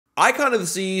Icon of the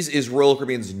Seas is Royal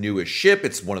Caribbean's newest ship.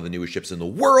 It's one of the newest ships in the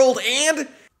world, and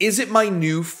is it my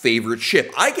new favorite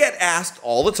ship? I get asked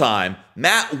all the time,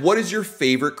 Matt, what is your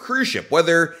favorite cruise ship?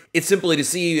 Whether it's simply to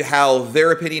see how their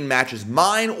opinion matches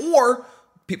mine, or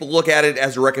people look at it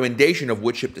as a recommendation of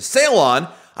which ship to sail on,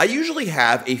 I usually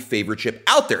have a favorite ship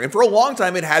out there. And for a long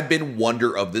time, it had been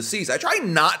Wonder of the Seas. I try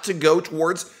not to go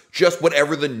towards just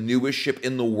whatever the newest ship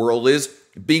in the world is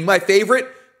being my favorite,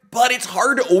 but it's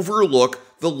hard to overlook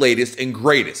the latest and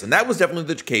greatest. And that was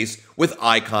definitely the case with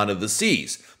Icon of the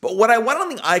Seas. But when I went on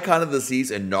the Icon of the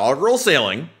Seas inaugural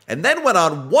sailing, and then went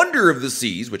on Wonder of the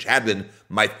Seas, which had been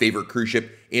my favorite cruise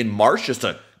ship in March, just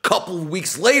a couple of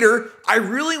weeks later, I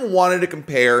really wanted to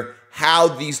compare how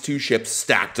these two ships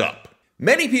stacked up.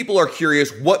 Many people are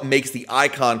curious what makes the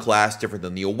Icon class different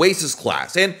than the Oasis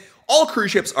class, and all cruise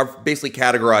ships are basically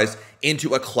categorized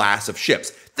into a class of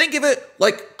ships. Think of it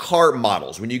like car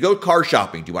models. When you go car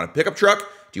shopping, do you want a pickup truck?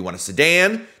 Do you want a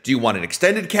sedan? Do you want an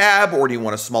extended cab? Or do you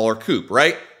want a smaller coupe,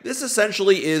 right? This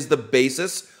essentially is the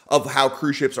basis of how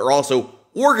cruise ships are also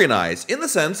organized, in the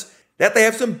sense that they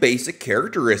have some basic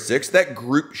characteristics that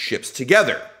group ships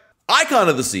together. Icon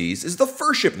of the Seas is the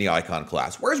first ship in the Icon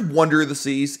class, whereas Wonder of the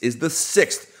Seas is the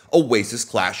sixth Oasis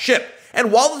class ship.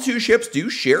 And while the two ships do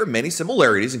share many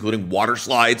similarities, including water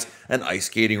slides, an ice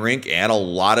skating rink, and a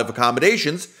lot of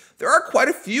accommodations, there are quite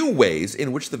a few ways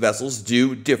in which the vessels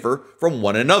do differ from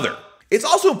one another. It's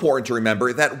also important to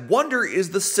remember that Wonder is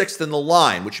the sixth in the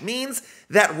line, which means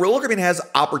that Royal Caribbean has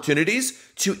opportunities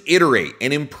to iterate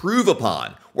and improve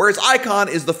upon, whereas Icon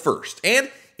is the first.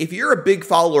 And if you're a big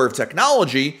follower of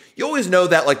technology, you always know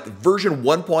that like version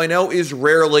 1.0 is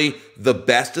rarely the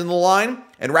best in the line,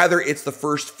 and rather it's the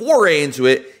first foray into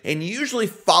it, and usually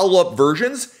follow-up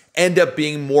versions end up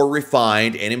being more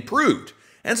refined and improved.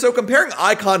 And so comparing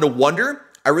Icon to Wonder,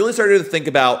 I really started to think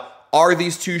about, are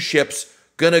these two ships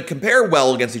going to compare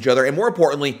well against each other, and more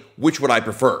importantly, which would I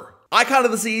prefer? Icon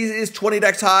of the Seas is 20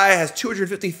 decks high, has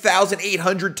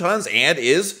 250,800 tons, and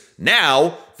is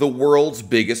now the world's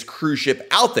biggest cruise ship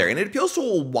out there. And it appeals to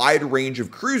a wide range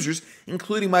of cruisers,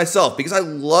 including myself, because I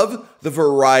love the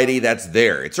variety that's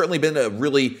there. It's certainly been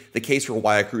really the case for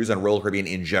why I cruise on Royal Caribbean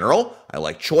in general. I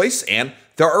like choice, and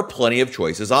there are plenty of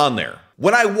choices on there.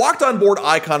 When I walked on board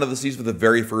Icon of the Seas for the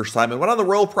very first time and went on the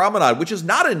Royal Promenade, which is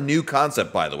not a new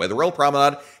concept, by the way. The Royal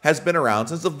Promenade has been around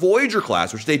since the Voyager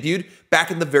class, which debuted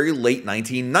back in the very late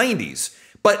 1990s.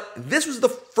 But this was the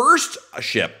first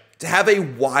ship to have a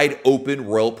wide open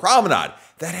Royal Promenade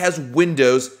that has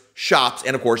windows, shops,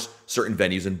 and of course, certain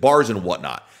venues and bars and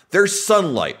whatnot. There's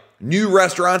sunlight, new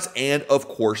restaurants, and of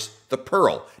course, the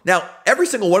Pearl. Now, every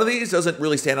single one of these doesn't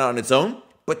really stand out on its own,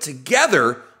 but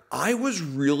together, I was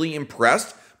really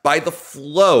impressed by the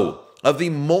flow of the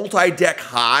multi-deck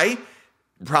high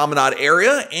promenade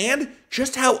area and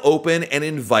just how open and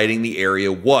inviting the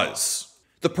area was.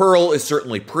 The Pearl is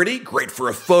certainly pretty, great for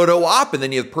a photo op, and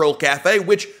then you have Pearl Cafe,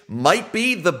 which might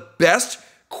be the best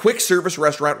quick service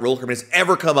restaurant Royal Caribbean has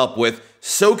ever come up with.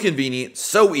 So convenient,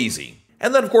 so easy.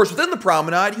 And then, of course, within the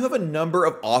promenade, you have a number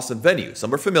of awesome venues.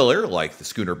 Some are familiar, like the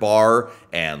Schooner Bar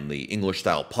and the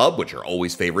English-style pub, which are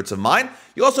always favorites of mine.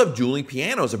 You also have Dueling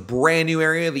Pianos, a brand new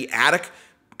area. The Attic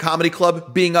Comedy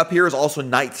Club being up here is also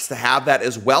nice to have that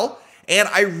as well. And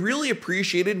I really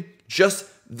appreciated just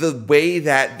the way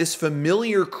that this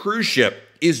familiar cruise ship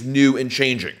is new and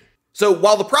changing. So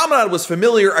while the promenade was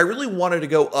familiar, I really wanted to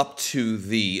go up to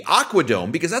the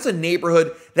Aquadome because that's a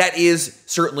neighborhood that is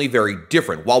certainly very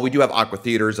different. While we do have aqua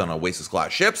theaters on Oasis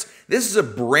class ships, this is a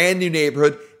brand new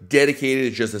neighborhood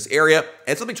dedicated to just this area,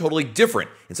 and something totally different.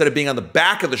 Instead of being on the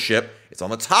back of the ship, it's on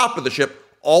the top of the ship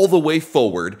all the way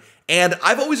forward. And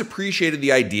I've always appreciated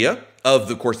the idea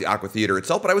of course, the aqua theater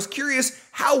itself, but I was curious,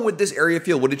 how would this area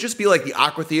feel? Would it just be like the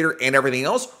aqua theater and everything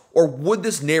else, or would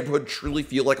this neighborhood truly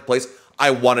feel like a place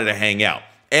I wanted to hang out?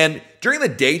 And during the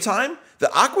daytime,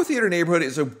 the aqua theater neighborhood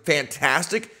is a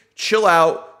fantastic chill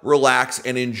out, relax,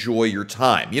 and enjoy your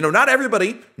time. You know, not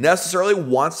everybody necessarily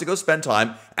wants to go spend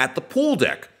time at the pool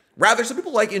deck. Rather, some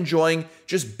people like enjoying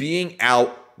just being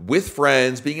out with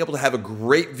friends, being able to have a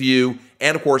great view,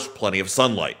 and of course, plenty of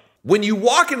sunlight. When you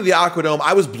walk into the Aquadome,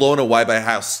 I was blown away by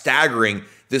how staggering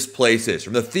this place is.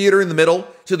 From the theater in the middle,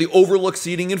 to the overlook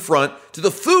seating in front, to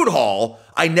the food hall,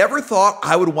 I never thought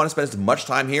I would want to spend as much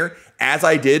time here as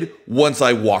I did once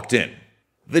I walked in.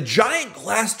 The giant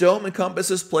glass dome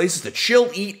encompasses places to chill,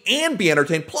 eat, and be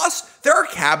entertained. Plus, there are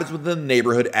cabins within the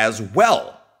neighborhood as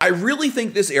well. I really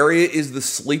think this area is the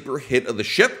sleeper hit of the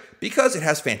ship because it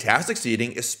has fantastic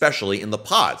seating, especially in the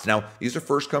pods. Now, these are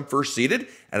first come, first seated,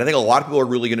 and I think a lot of people are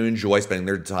really going to enjoy spending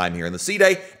their time here in the Sea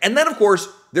Day. And then, of course,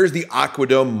 there's the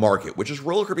Aquadome Market, which is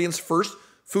Royal Caribbean's first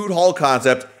food hall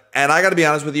concept, and I gotta be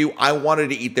honest with you, I wanted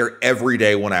to eat there every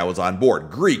day when I was on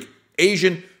board. Greek,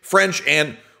 Asian, French,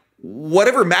 and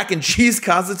whatever mac and cheese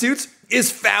constitutes is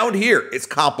found here. It's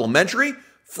complimentary,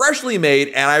 freshly made,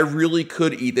 and I really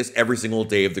could eat this every single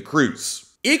day of the cruise.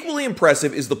 Equally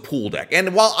impressive is the pool deck.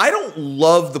 And while I don't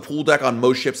love the pool deck on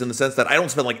most ships in the sense that I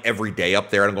don't spend like every day up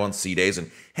there, I don't go on sea days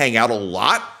and hang out a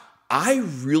lot, I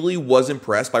really was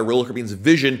impressed by Royal Caribbean's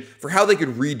vision for how they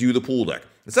could redo the pool deck.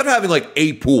 Instead of having like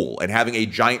a pool and having a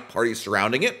giant party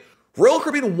surrounding it, Royal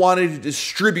Caribbean wanted to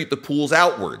distribute the pools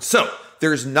outwards. So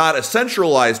there's not a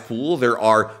centralized pool. There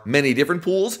are many different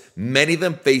pools. Many of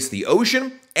them face the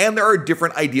ocean, and there are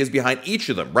different ideas behind each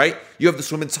of them, right? You have the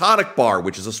Swim and Tonic Bar,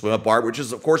 which is a swim-up bar, which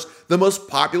is, of course, the most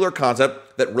popular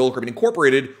concept that Royal Caribbean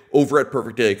incorporated over at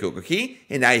Perfect Day Coco Cay,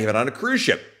 and now you have it on a cruise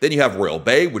ship. Then you have Royal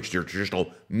Bay, which is your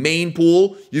traditional main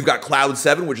pool. You've got Cloud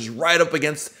 7, which is right up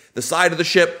against the side of the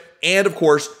ship, and, of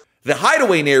course, the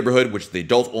Hideaway Neighborhood, which is the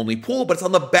adult-only pool, but it's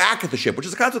on the back of the ship, which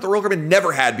is a concept that Royal Caribbean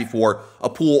never had before, a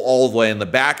pool all the way in the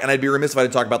back. And I'd be remiss if I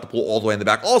didn't talk about the pool all the way in the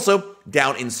back also,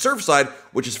 down in Surfside,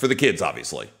 which is for the kids,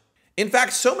 obviously. In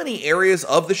fact, so many areas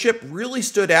of the ship really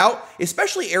stood out,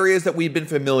 especially areas that we've been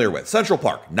familiar with. Central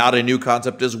Park, not a new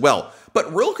concept as well.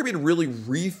 But Royal Caribbean really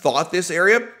rethought this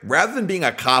area. Rather than being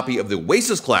a copy of the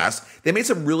Oasis class, they made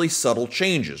some really subtle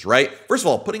changes, right? First of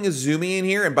all, putting Izumi in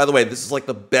here, and by the way, this is like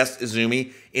the best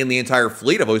Izumi in the entire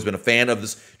fleet. I've always been a fan of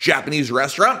this Japanese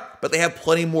restaurant, but they have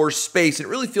plenty more space. It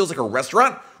really feels like a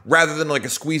restaurant rather than like a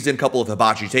squeezed-in couple of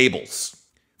hibachi tables.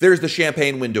 There's the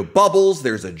champagne window bubbles,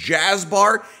 there's a jazz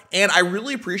bar, and I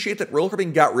really appreciate that Royal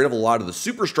Caribbean got rid of a lot of the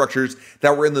superstructures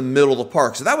that were in the middle of the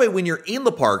park. So that way, when you're in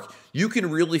the park, you can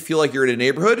really feel like you're in a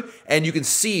neighborhood and you can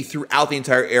see throughout the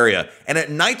entire area. And at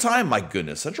nighttime, my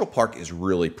goodness, Central Park is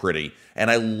really pretty,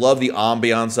 and I love the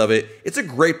ambiance of it. It's a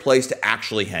great place to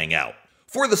actually hang out.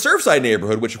 For the Surfside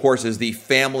neighborhood, which of course is the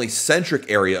family-centric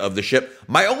area of the ship,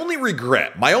 my only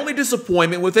regret, my only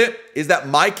disappointment with it is that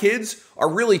my kids are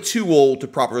really too old to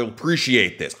properly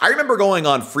appreciate this. I remember going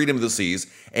on Freedom of the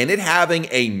Seas and it having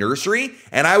a nursery,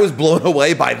 and I was blown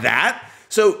away by that.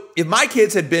 So if my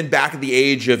kids had been back at the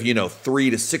age of, 3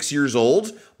 to 6 years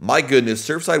old, my goodness,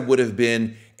 Surfside would have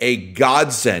been a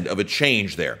godsend of a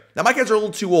change there. Now, my kids are a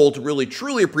little too old to really,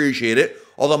 truly appreciate it,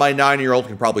 although my 9-year-old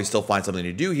can probably still find something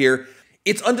to do here.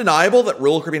 It's undeniable that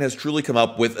Royal Caribbean has truly come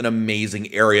up with an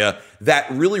amazing area that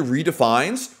really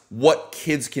redefines what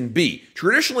kids can be.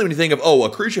 Traditionally, when you think of, a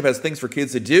cruise ship has things for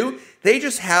kids to do, they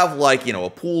just have like, a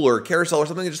pool or a carousel or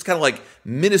something that's just kind of like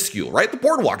minuscule, right? The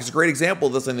Boardwalk is a great example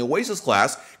of this in the Oasis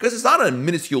class because it's not a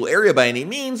minuscule area by any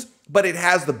means, but it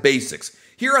has the basics.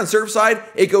 Here on Surfside,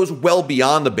 it goes well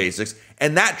beyond the basics,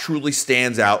 and that truly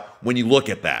stands out when you look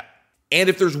at that. And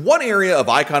if there's one area of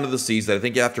Icon of the Seas that I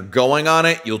think after going on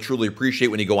it, you'll truly appreciate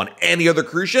when you go on any other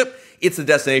cruise ship, it's the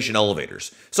destination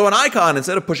elevators. So on Icon,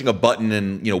 instead of pushing a button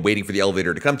and waiting for the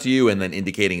elevator to come to you and then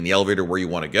indicating in the elevator where you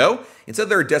want to go, instead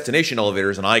there are destination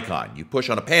elevators on Icon. You push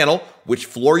on a panel which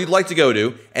floor you'd like to go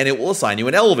to, and it will assign you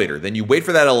an elevator. Then you wait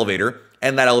for that elevator,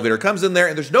 and that elevator comes in there,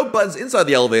 and there's no buttons inside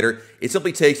the elevator. It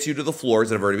simply takes you to the floors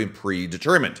that have already been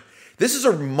predetermined. This is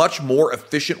a much more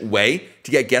efficient way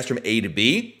to get guests from A to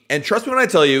B. And trust me when I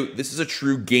tell you, this is a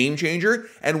true game changer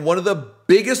and one of the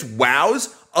biggest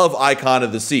wows of Icon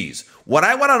of the Seas. When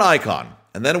I went on Icon,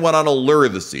 and then went on Allure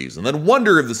of the Seas, and then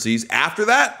Wonder of the Seas, after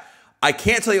that, I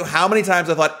can't tell you how many times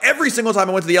I thought every single time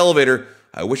I went to the elevator,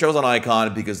 I wish I was on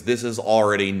Icon because this is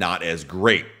already not as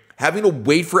great. Having to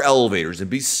wait for elevators and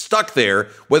be stuck there,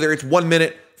 whether it's 1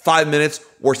 minute, 5 minutes,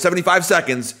 or 75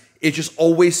 seconds, it just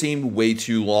always seemed way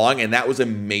too long, and that was a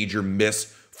major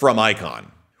miss from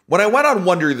Icon. When I went on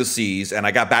Wonder of the Seas and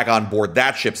I got back on board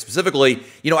that ship specifically,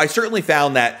 I certainly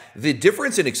found that the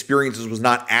difference in experiences was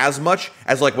not as much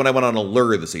as like when I went on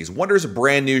Allure of the Seas. Wonder is a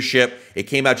brand new ship. It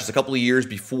came out just a couple of years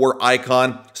before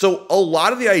Icon. So a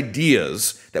lot of the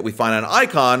ideas that we find on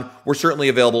Icon were certainly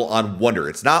available on Wonder.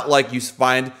 It's not like you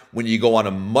find when you go on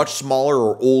a much smaller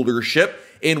or older ship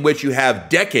in which you have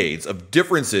decades of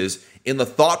differences in the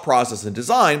thought process and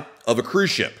design of a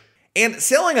cruise ship. And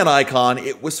sailing on Icon,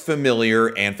 it was familiar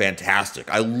and fantastic.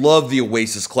 I love the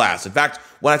Oasis class. In fact,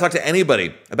 when I talk to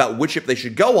anybody about which ship they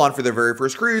should go on for their very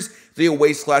first cruise, the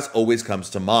Oasis class always comes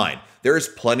to mind. There is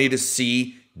plenty to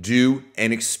see, do,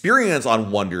 and experience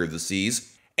on Wonder of the Seas.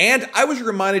 And I was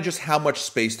reminded just how much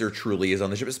space there truly is on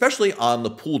the ship, especially on the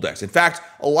pool decks. In fact,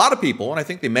 a lot of people, and I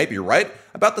think they may be right,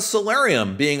 about the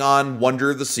solarium being on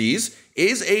Wonder of the Seas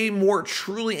is a more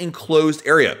truly enclosed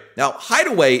area. Now,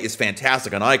 Hideaway is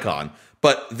fantastic on Icon,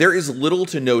 but there is little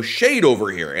to no shade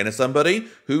over here. And as somebody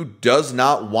who does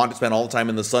not want to spend all the time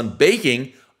in the sun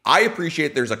baking, I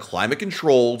appreciate there's a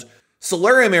climate-controlled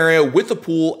solarium area with the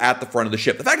pool at the front of the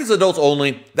ship. The fact it's adults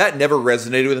only, that never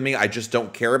resonated with me. I just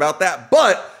don't care about that.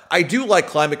 But I do like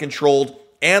climate controlled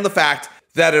and the fact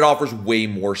that it offers way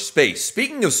more space.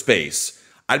 Speaking of space,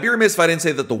 I'd be remiss if I didn't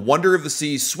say that the Wonder of the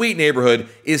Seas suite neighborhood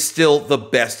is still the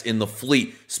best in the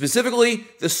fleet, specifically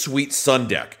the suite sun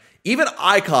deck. Even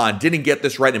Icon didn't get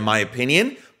this right in my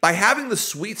opinion. By having the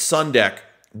suite sun deck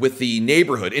with the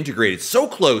neighborhood integrated so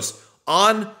close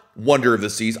on Wonder of the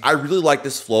Seas, I really like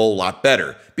this flow a lot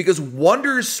better because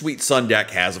Wonder's suite sun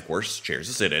deck has, of course, chairs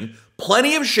to sit in,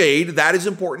 plenty of shade, that is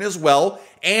important as well,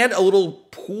 and a little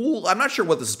pool. I'm not sure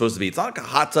what this is supposed to be. It's not like a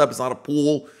hot tub, it's not a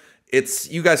pool.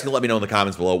 You guys can let me know in the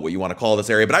comments below what you want to call this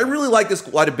area, but I really like this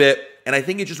quite a bit, and I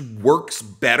think it just works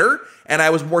better, and I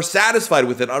was more satisfied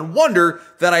with it on Wonder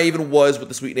than I even was with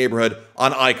the Suite Neighborhood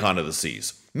on Icon of the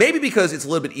Seas. Maybe because it's a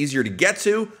little bit easier to get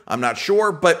to, I'm not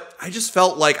sure, but I just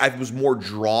felt like I was more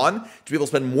drawn to be able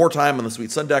to spend more time on the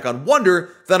Suite Sun Deck on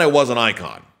Wonder than I was on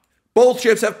Icon. Both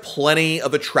ships have plenty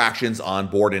of attractions on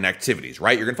board and activities,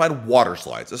 right? You're going to find water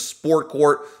slides, a sport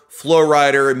court, flow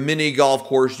rider, mini golf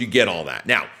course, you get all that.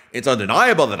 Now, it's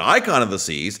undeniable that Icon of the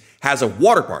Seas has a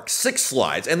water park, 6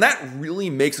 slides, and that really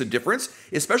makes a difference,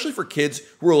 especially for kids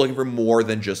who are looking for more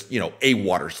than just, a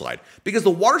water slide. Because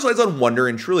the water slides on Wonder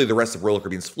and truly the rest of Royal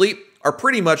Caribbean's fleet are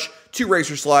pretty much 2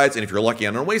 racer slides, and if you're lucky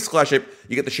on an Oasis class ship,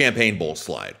 you get the Champagne Bowl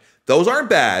slide. Those aren't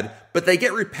bad, but they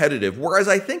get repetitive, whereas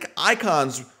I think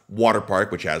Icon's water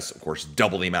park, which has, of course,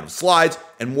 double the amount of slides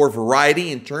and more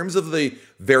variety in terms of the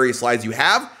various slides you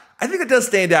have, I think it does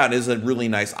stand out and is a really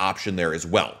nice option there as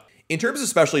well. In terms of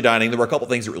specialty dining, there were a couple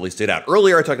things that really stood out.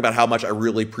 Earlier, I talked about how much I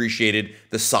really appreciated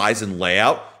the size and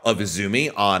layout of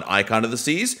Izumi on Icon of the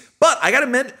Seas, but I gotta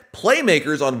admit,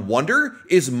 Playmakers on Wonder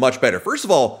is much better. First of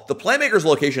all, the Playmakers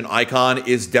location Icon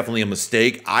is definitely a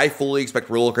mistake. I fully expect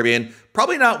Royal Caribbean,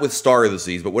 probably not with Star of the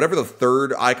Seas, but whatever the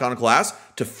third Icon class,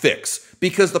 to fix,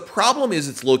 because the problem is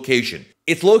its location.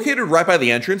 It's located right by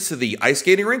the entrance to the ice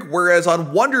skating rink, whereas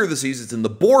on Wonder of the Seas, it's in the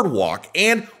boardwalk.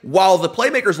 And while the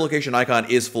Playmakers location Icon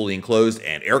is fully enclosed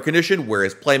and air-conditioned,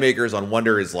 whereas Playmakers on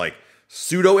Wonder is like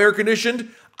pseudo-air-conditioned,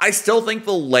 I still think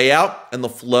the layout and the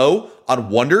flow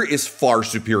on Wonder is far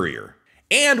superior.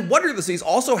 And Wonder of the Seas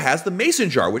also has the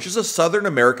Mason Jar, which is a Southern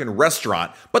American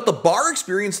restaurant, but the bar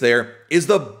experience there is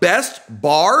the best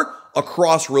bar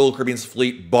across Royal Caribbean's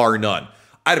fleet, bar none.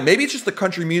 Maybe it's just the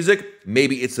country music,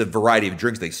 maybe it's the variety of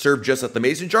drinks they serve just at the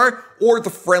Mason Jar, or the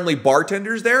friendly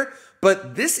bartenders there,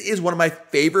 but this is one of my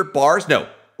favorite bars. No,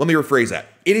 let me rephrase that.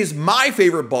 It is my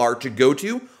favorite bar to go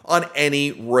to on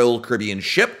any Royal Caribbean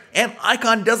ship, and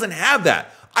Icon doesn't have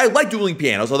that. I like dueling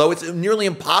pianos, although it's nearly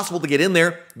impossible to get in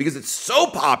there because it's so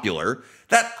popular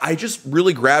that I just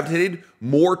really gravitated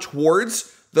more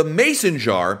towards the Mason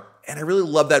Jar, and I really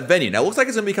love that venue. Now, it looks like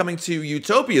it's going to be coming to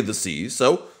Utopia of the Seas,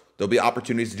 so there'll be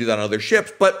opportunities to do that on other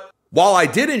ships, but while I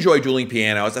did enjoy dueling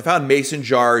pianos, I found Mason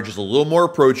Jar just a little more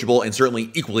approachable and certainly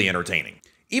equally entertaining.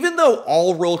 Even though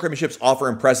all Royal Caribbean ships offer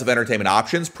impressive entertainment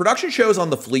options, production shows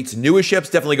on the fleet's newest ships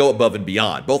definitely go above and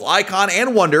beyond. Both Icon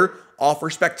and Wonder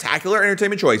offer spectacular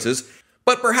entertainment choices,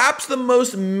 but perhaps the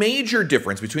most major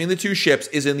difference between the two ships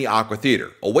is in the Aqua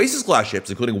Theater. Oasis-class ships,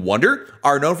 including Wonder,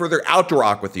 are known for their outdoor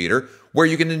Aqua Theater, where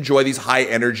you can enjoy these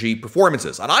high-energy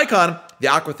performances. On Icon, the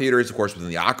Aqua Theater is, of course, within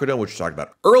the Aquadome, which we talked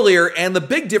about earlier, and the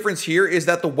big difference here is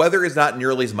that the weather is not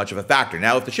nearly as much of a factor.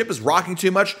 Now, if the ship is rocking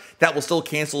too much, that will still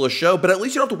cancel a show, but at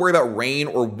least you don't have to worry about rain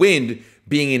or wind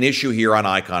being an issue here on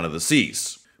Icon of the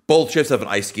Seas. Both ships have an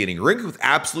ice skating rink with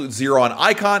Absolute Zero on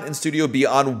Icon and Studio B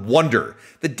on Wonder.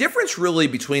 The difference really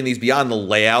between these beyond the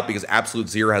layout, because Absolute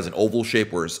Zero has an oval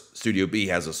shape whereas Studio B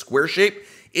has a square shape,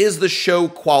 is the show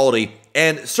quality.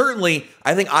 And certainly,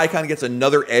 I think Icon gets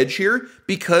another edge here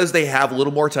because they have a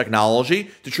little more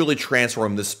technology to truly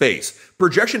transform the space.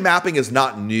 Projection mapping is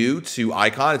not new to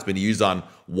Icon. It's been used on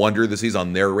Wonder this season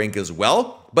on their rink as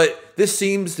well. But this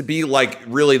seems to be like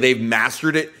really they've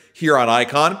mastered it here on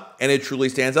Icon, and it truly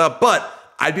stands out. But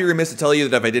I'd be remiss to tell you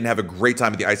that if I didn't have a great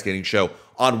time at the ice skating show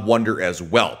on Wonder as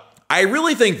well. I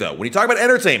really think, though, when you talk about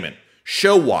entertainment,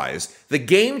 show-wise, the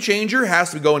game changer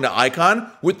has to go into Icon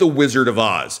with The Wizard of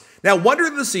Oz. Now, Wonder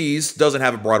of the Seas doesn't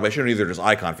have a Broadway show, neither does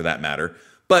Icon for that matter,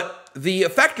 but the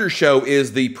Effector show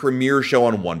is the premiere show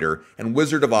on Wonder, and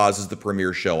Wizard of Oz is the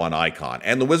premiere show on Icon.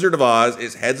 And The Wizard of Oz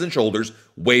is heads and shoulders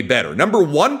way better. Number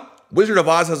one, Wizard of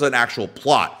Oz has an actual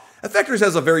plot. Effectors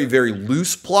has a very, very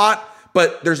loose plot,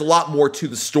 but there's a lot more to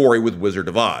the story with Wizard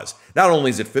of Oz. Not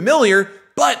only is it familiar,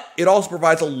 but it also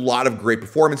provides a lot of great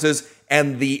performances,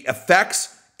 and the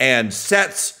effects and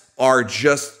sets are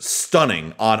just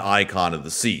stunning on Icon of the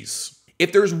Seas.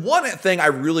 If there's one thing I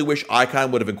really wish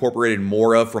Icon would have incorporated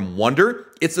more of from Wonder,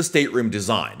 it's the stateroom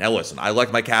design. Now listen, I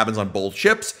like my cabins on both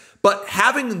ships, but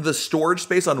having the storage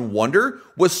space on Wonder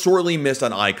was sorely missed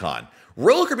on Icon.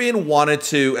 Royal Caribbean wanted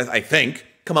to, I think,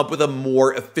 come up with a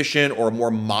more efficient or more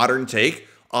modern take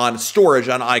on storage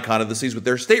on Icon of the Seas with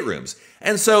their staterooms.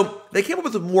 And so they came up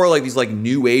with more like these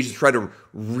new age to try to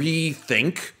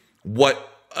rethink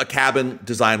what a cabin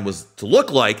design was to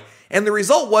look like. And the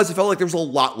result was it felt like there was a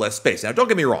lot less space. Now, don't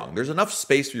get me wrong. There's enough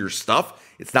space for your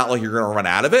stuff. It's not like you're going to run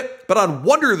out of it. But on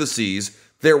Wonder of the Seas,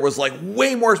 there was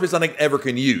way more space than I ever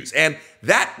can use. And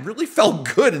that really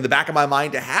felt good in the back of my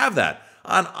mind to have that.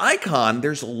 On Icon,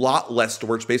 there's a lot less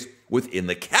storage space within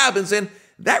the cabins. And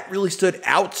that really stood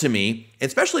out to me,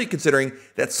 especially considering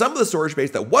that some of the storage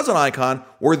space that was on Icon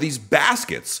were these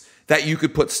baskets that you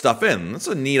could put stuff in. That's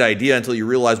a neat idea until you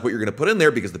realize what you're going to put in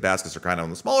there, because the baskets are kind of on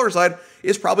the smaller side.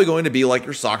 It's probably going to be like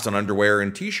your socks and underwear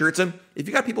and t-shirts. And if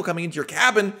you got people coming into your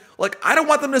cabin, I don't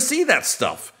want them to see that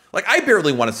stuff. I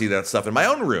barely want to see that stuff in my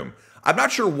own room. I'm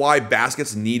not sure why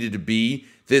baskets needed to be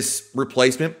this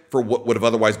replacement for what would have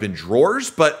otherwise been drawers,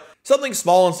 but something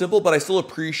small and simple, but I still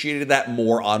appreciated that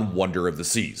more on Wonder of the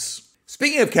Seas.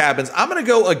 Speaking of cabins, I'm going to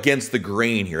go against the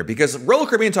grain here, because Royal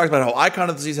Caribbean talks about how Icon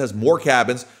of the Seas has more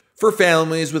cabins for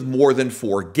families with more than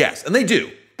 4 guests, and they do.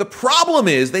 The problem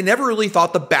is they never really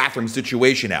thought the bathroom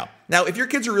situation out. Now, if your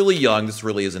kids are really young, this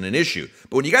really isn't an issue.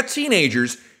 But when you got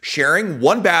teenagers, sharing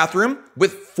one bathroom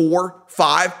with 4,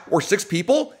 5, or 6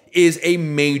 people is a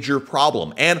major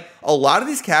problem. And a lot of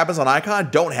these cabins on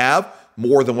Icon don't have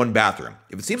more than one bathroom.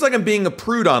 If it seems like I'm being a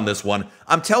prude on this one,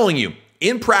 I'm telling you,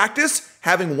 in practice,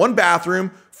 having one bathroom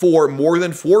for more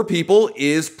than 4 people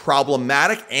is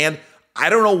problematic, and I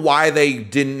don't know why they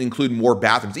didn't include more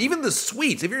bathrooms. Even the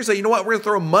suites, if you're gonna say, you know what, we're gonna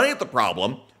throw money at the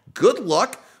problem, good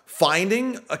luck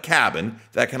finding a cabin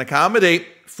that can accommodate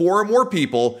 4 or more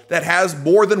people that has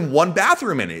more than one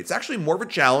bathroom in it. It's actually more of a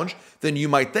challenge than you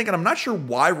might think, and I'm not sure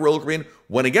why Royal Caribbean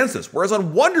went against this. Whereas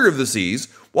on Wonder of the Seas,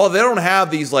 while they don't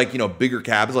have these bigger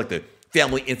cabins like the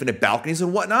family infinite balconies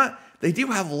and whatnot, they do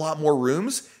have a lot more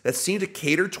rooms that seem to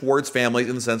cater towards families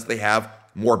in the sense they have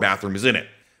more bathrooms in it.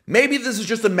 Maybe this is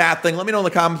just a math thing. Let me know in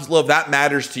the comments below if that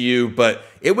matters to you, but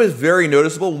it was very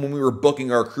noticeable when we were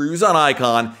booking our cruise on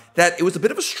Icon that it was a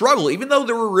bit of a struggle. Even though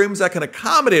there were rooms that can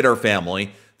accommodate our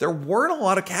family, there weren't a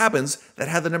lot of cabins that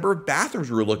had the number of bathrooms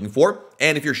we were looking for.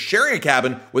 And if you're sharing a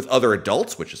cabin with other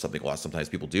adults, which is something sometimes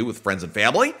people do with friends and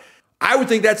family, I would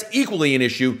think that's equally an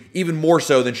issue, even more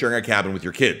so than sharing a cabin with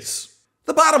your kids.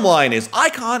 The bottom line is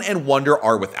Icon and Wonder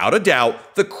are without a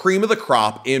doubt the cream of the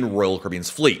crop in Royal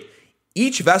Caribbean's fleet.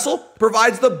 Each vessel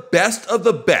provides the best of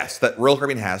the best that Royal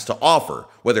Caribbean has to offer.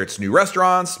 Whether it's new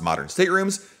restaurants, modern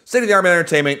staterooms, state-of-the-art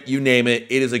entertainment, you name it,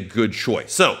 it is a good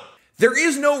choice. So, there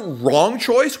is no wrong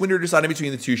choice when you're deciding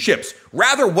between the 2 ships.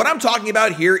 Rather, what I'm talking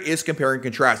about here is comparing and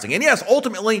contrasting. And yes,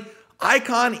 ultimately,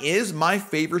 Icon is my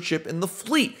favorite ship in the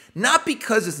fleet. Not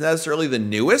because it's necessarily the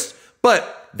newest,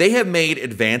 but they have made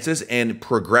advances and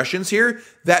progressions here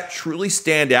that truly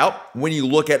stand out when you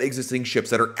look at existing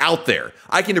ships that are out there.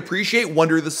 I can appreciate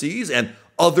Wonder of the Seas and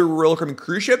other Royal Caribbean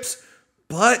cruise ships,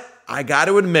 but I got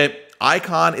to admit,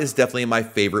 Icon is definitely my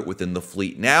favorite within the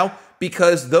fleet now,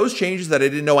 because those changes that I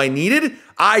didn't know I needed,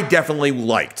 I definitely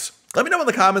liked. Let me know in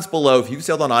the comments below if you've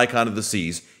sailed on Icon of the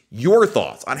Seas, your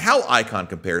thoughts on how Icon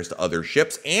compares to other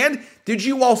ships, and did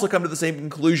you also come to the same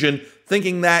conclusion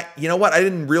thinking that, you know what, I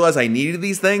didn't realize I needed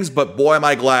these things, but boy am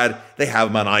I glad they have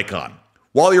them on Icon.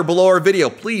 While you're below our video,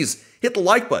 please hit the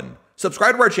like button,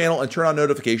 subscribe to our channel, and turn on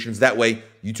notifications. That way,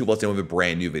 YouTube lets you know we have a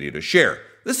brand new video to share.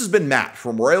 This has been Matt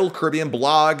from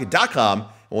RoyalCaribbeanBlog.com, and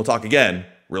we'll talk again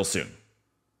real soon.